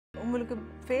உங்களுக்கு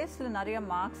ஃபேஸ்ல நிறைய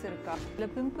மார்க்ஸ் இருக்கா, இல்ல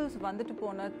பிம்பிள்ஸ் வந்துட்டு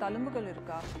போன தழும்புகள்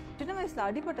இருக்கா, சின்ன வயசுல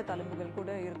அடிபட்ட தழும்புகள் கூட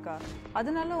இருக்கா,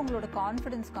 அதனால உங்களோட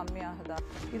கான்ஃபிடன்ஸ் கம்மியாகுதா,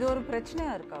 இது ஒரு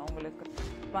பிரச்சனையா இருக்கா உங்களுக்கு?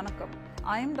 வணக்கம்,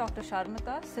 I am Dr.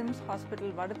 Sharmatha, SIMS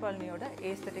Hospital Vadapalaniயோட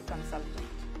aesthetic consultant.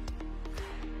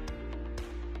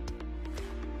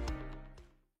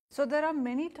 So there are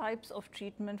many types of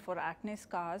treatment for acne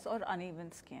scars or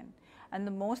uneven skin, and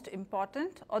the most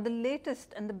important or the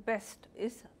latest and the best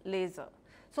is laser.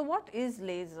 So what is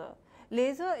laser?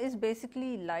 Laser is basically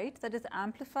light that is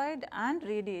amplified and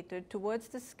radiated towards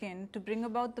the skin to bring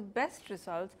about the best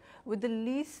results with the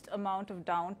least amount of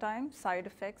downtime, side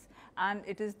effects, and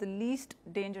it is the least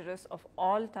dangerous of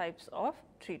all types of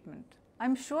treatment.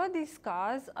 I'm sure these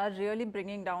scars are really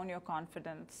bringing down your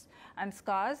confidence, and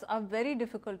scars are very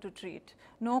difficult to treat.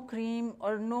 No cream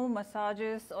or no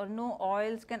massages or no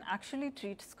oils can actually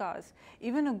treat scars.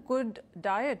 Even a good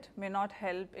diet may not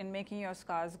help in making your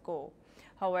scars go.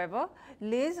 However,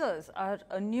 lasers are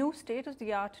a new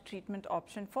state-of-the-art treatment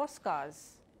option for scars.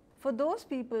 For those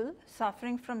people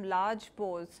suffering from large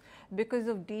pores because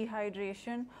of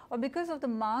dehydration or because of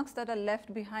the marks that are left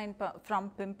behind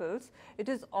from pimples, it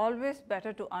is always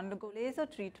better to undergo laser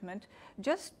treatment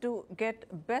just to get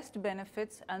best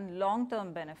benefits and long-term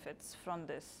benefits from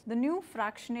this. The new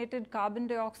fractionated carbon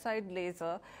dioxide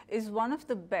laser is one of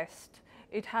the best.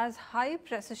 It has high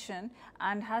precision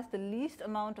and has the least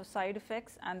amount of side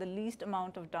effects and the least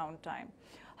amount of downtime.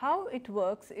 How it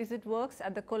works is it works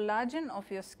at the collagen of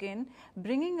your skin,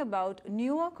 bringing about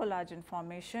newer collagen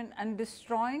formation and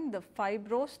destroying the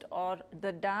fibrosed or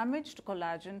the damaged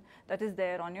collagen that is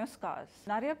there on your scars.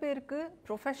 Nariya perukku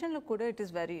professional kuda it is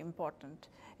very important.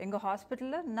 Enga hospital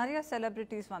la nariya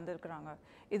celebrities vandirukkranga.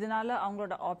 Idanaala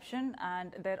avangaloda option and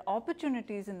their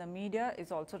opportunities in the media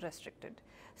is also restricted.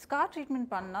 Scar treatment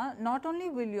panna not only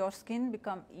will your skin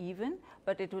become even,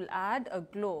 but it will add a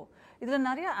glow. Idhula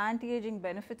nariya anti-aging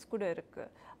benefits kuda irukku.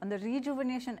 And the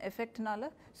rejuvenation effect nala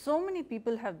so many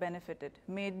people have benefited,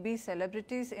 may it be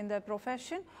celebrities in their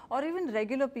profession or even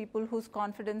regular people whose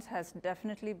confidence has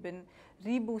definitely been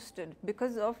reboosted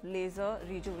because of laser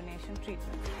rejuvenation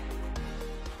treatment.